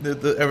Arya?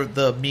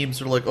 The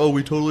memes are like, oh,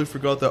 we totally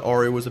forgot that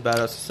Arya was a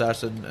badass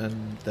assassin,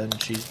 and then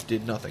she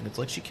did nothing. It's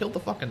like she killed the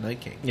fucking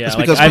Night King. Yeah, It's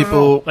like because I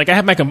people-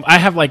 have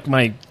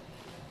my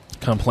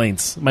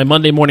complaints, my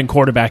Monday morning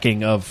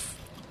quarterbacking of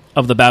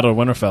the Battle of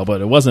Winterfell,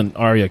 but it wasn't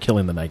Arya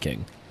killing the Night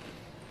King.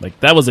 Like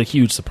that was a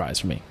huge surprise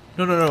for me.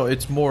 No.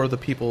 It's more the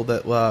people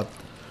that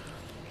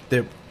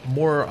they're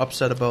more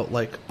upset about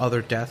like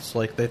other deaths.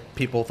 Like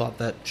people thought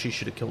that she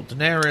should have killed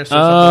Daenerys or something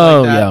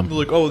like that. yeah. They're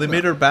like, oh, they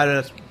made her a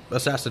badass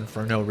assassin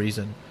for no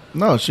reason.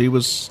 No, she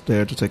was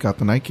there to take out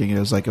the Night King. It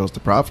was like it was the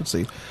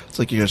prophecy. It's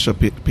like you're going to show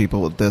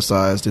people with this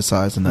eyes,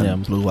 and then Yeah.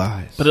 blue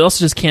eyes. But it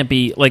also just can't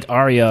be like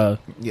Arya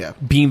yeah.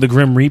 being the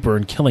Grim Reaper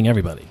and killing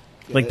everybody.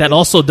 Like that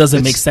also doesn't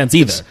It's- make sense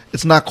either.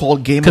 It's not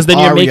called Game of Because then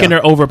you're Arya. making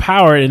her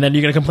overpowered, and then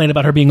you're going to complain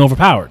about her being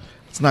overpowered.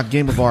 It's not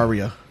Game of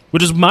Arya.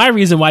 Which is my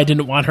reason why I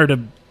didn't want her to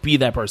be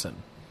that person.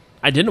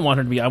 I didn't want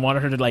her to be. I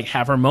wanted her to like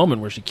have her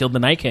moment where she killed the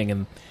Night King,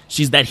 and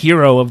she's that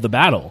hero of the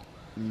battle.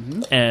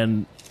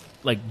 And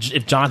like,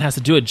 if Jon has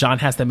to do it, Jon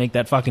has to make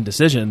that fucking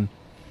decision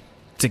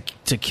to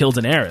kill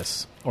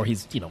Daenerys, or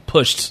he's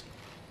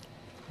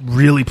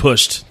really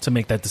pushed to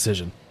make that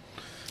decision.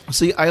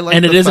 See, I like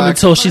And it the isn't fact-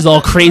 until she's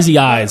all crazy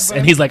eyes,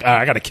 and he's like,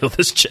 I gotta kill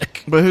this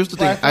chick. But here's the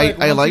thing.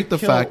 I like the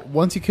fact.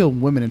 once you kill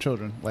women and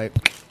children,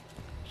 like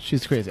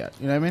she's crazy. You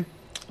know what I mean?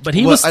 But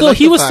he Well, was I still like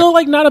he the was fact- still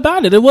like not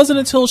about it. It wasn't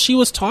until she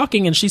was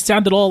talking and she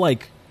sounded all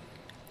like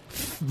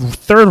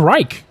Third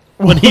Reich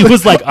when he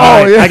was like,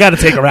 "All right, yeah. I got to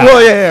take her out."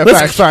 Well, yeah,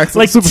 Let's- facts.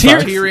 Like Super Tyrion,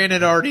 facts. Tyrion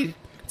had already.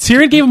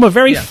 Tyrion gave him a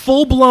very Yeah.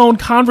 full blown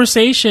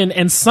conversation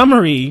and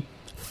summary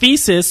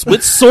thesis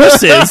with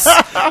sources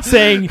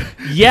saying,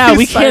 "Yeah,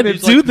 we can't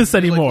cited- do this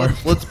anymore."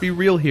 Let's be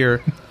real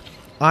here.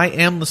 I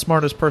am the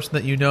smartest person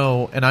that you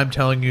know, and I'm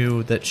telling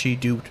you that she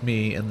duped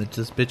me, and that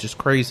this bitch is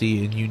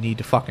crazy, and you need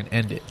to fucking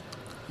end it.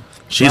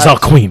 She's our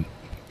queen.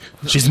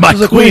 She's my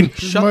queen.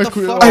 Shut my the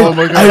queen. fuck Oh up.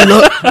 my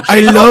god!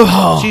 I love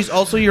her. She's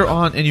also your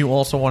aunt, and you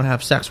also want to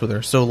have sex with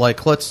her. So,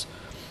 like, let's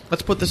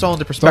put this all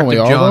into Don't perspective, we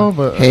all John.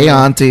 though? But Hey,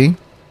 Auntie.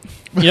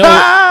 You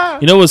know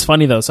what was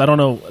funny though? So I don't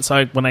know.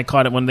 So when I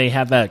caught it, when they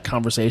had that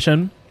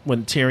conversation,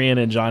 when Tyrion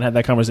and Jon had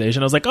that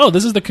conversation, I was like, oh,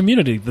 this is the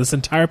community this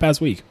entire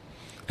past week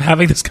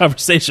having this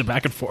conversation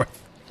back and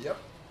forth. Yep.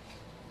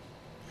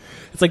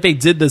 It's like they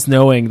did this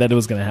knowing that it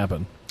was going to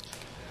happen.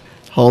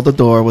 Hold the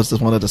Door was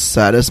one of the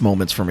saddest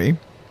moments for me.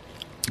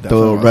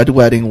 The Red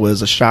Wedding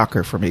was a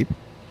shocker for me.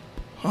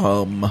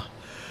 The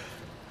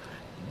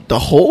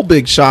whole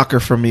big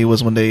shocker for me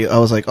was when I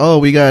was like, oh,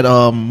 we got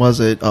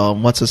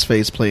what's his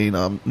face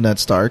playing Ned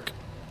Stark?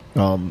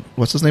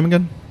 What's his name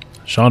again?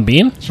 Sean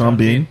Bean? Sean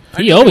Bean.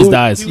 He always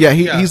dies. Yeah,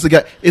 he's the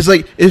guy. It's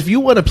like if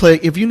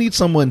you need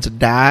someone to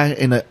die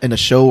in a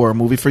show or a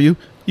movie for you,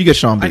 you get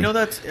Sean Bean.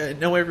 I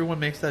know everyone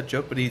makes that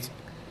joke, but he's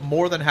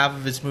more than half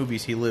of his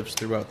movies he lives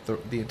throughout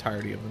the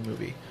entirety of the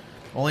movie.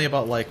 Only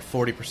about like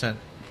 40%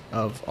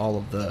 of all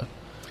of the.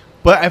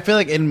 But I feel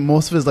like in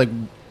most of his like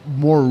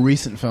more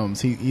recent films,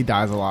 he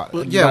dies a lot.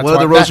 Well, yeah, what are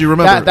the roles you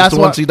remember? That's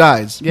the ones he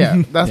dies.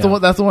 Yeah, that's the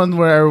one. That's the one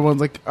where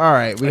everyone's like, "All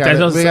right, we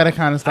got to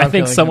kind of stop." I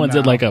think someone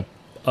did like a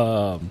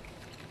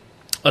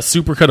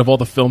supercut of all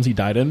the films he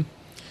died in.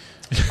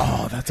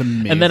 Oh, that's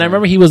amazing! And then I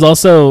remember he was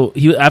also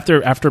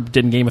after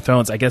did Game of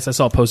Thrones. I guess I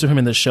saw a poster of him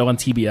in this show on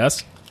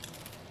TBS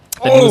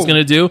that he was going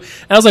to do,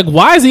 and I was like,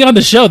 "Why is he on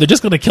the show? They're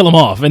just going to kill him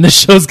off, and the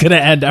show's going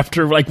to end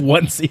after like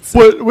one season."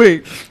 But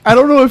wait, I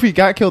don't know if he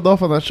got killed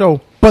off on that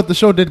show, but the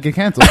show did get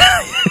canceled.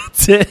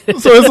 So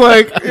it's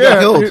like,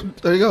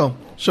 There you go.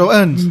 Show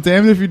ends.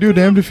 Damned if you do,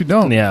 damned if you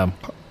don't. Yeah.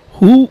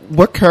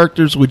 What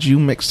characters would you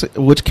mix?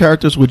 Which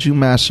characters would you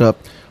mash up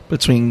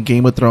between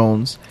Game of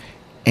Thrones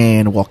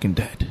and Walking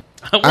Dead?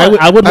 I would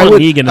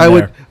want Negan in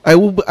there. I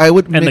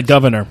would And the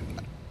governor.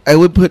 I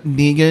would put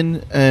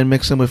Negan and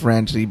mix him with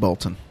Ramsay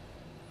Bolton.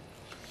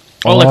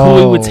 Or like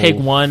who would take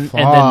one and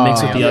then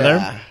mix with the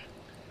other?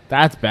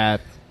 That's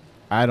bad.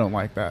 I don't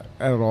like that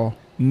at all.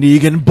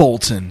 Negan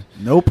Bolton.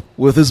 Nope.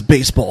 With his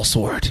baseball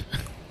sword.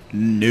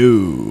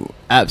 No.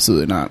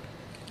 Absolutely not.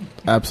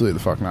 Absolutely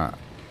the fuck not.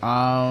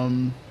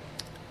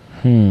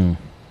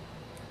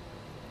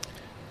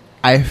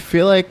 I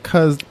feel like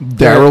because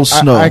Daryl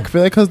Snow. I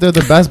feel like because they're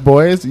the best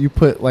boys, you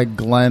put like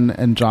Glenn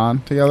and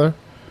John together.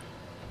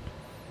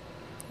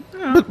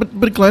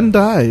 But Glenn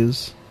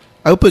dies.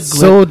 I would put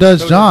Glenn. So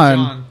does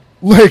John.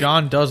 Like,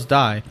 John does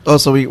die. Oh,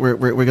 so we're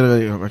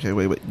gonna okay.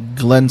 Wait.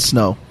 Glenn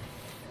Snow.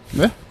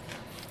 Yeah.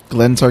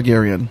 Glenn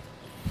Targaryen.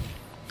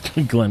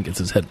 Glenn gets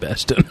his head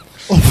bashed in.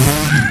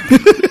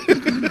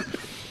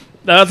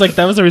 That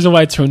was the reason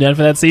why I tuned in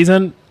for that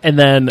season, and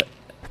then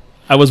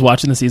I was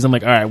watching the season. I'm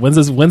like, all right, when's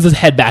this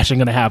head bashing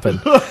gonna happen?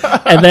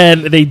 And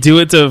then they do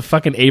it to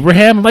fucking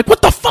Abraham. I'm like,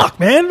 what the fuck,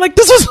 man? Like,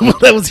 this was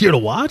what I was here to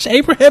watch.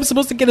 Abraham's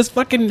supposed to get his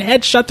fucking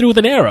head shot through with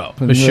an arrow.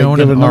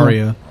 Michonne and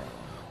Arya.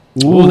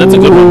 Ooh, that's a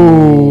good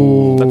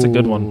one. That's a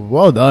good one.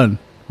 Well done.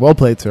 Well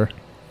played, sir.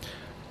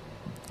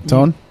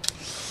 Tone?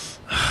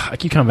 I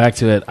keep coming back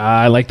to it.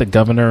 I like the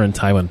governor and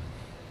Tywin.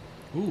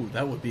 Ooh,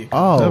 that would be a good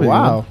Oh,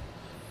 wow.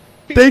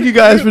 Thank you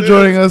guys for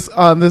joining us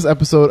on this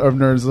episode of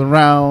Nerds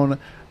Around.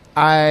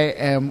 I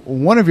am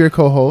one of your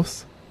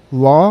co-hosts,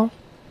 Law.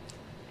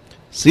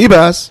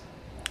 Seabass.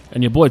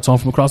 And your boy, Tom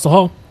from across the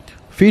hall.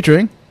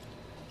 Featuring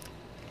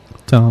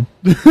Tom.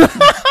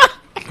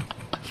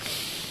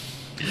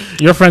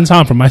 Your friend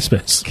Tom from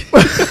MySpace.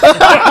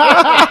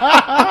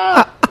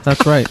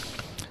 That's right.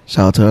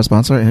 Shout out to our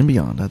sponsor,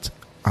 InBeon. That's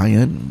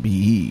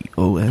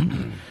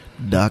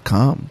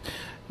INBEON.com.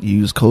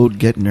 Use code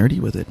Get Nerdy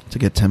with it to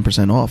get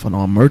 10% off on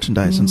all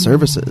merchandise and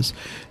services.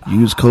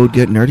 Use code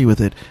Get Nerdy with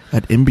it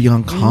at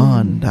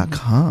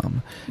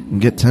InBeonCon.com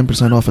and get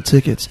 10% off of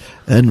tickets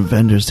and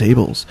vendors'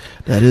 tables.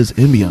 That is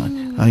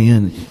InBeon,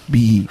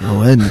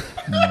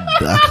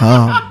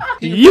 INBEON.com.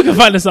 You can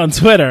find us on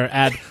Twitter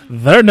at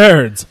The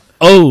Nerds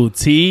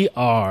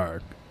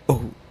OTR.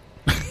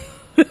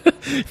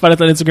 Find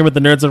us on Instagram at The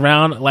Nerds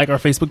Around. Like our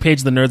Facebook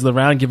page, The Nerds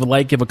Around. Give a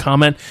like, give a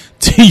comment.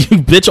 You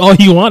bitch all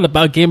you want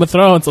about Game of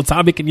Thrones so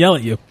Tommy can yell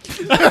at you.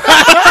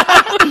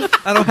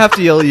 I don't have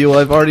to yell at you.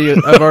 I've already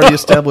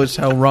established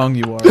how wrong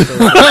you are. So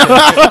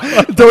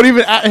Don't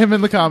even at him in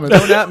the comments.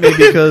 don't at me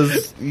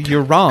because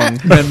you're wrong. And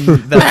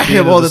that's the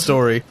end of the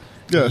story.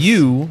 Yes.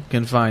 You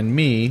can find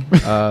me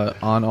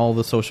on all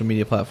the social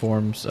media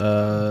platforms,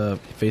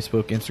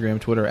 Facebook, Instagram,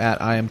 Twitter,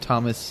 at I am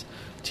Thomas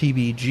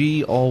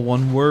TBG, all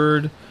one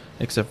word,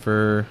 except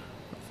for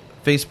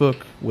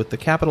Facebook with the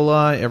capital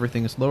I.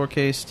 Everything is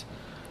lowercase.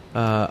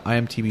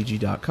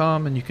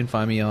 IamTBG.com, and you can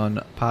find me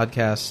on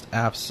podcast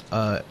apps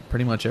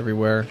pretty much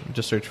everywhere.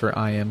 Just search for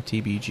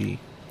IamTBG.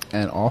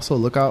 And also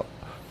look out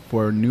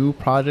for new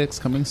projects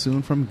coming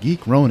soon from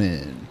Geek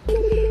Ronin.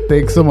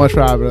 Thanks so much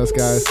for having us,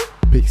 guys.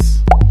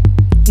 Peace.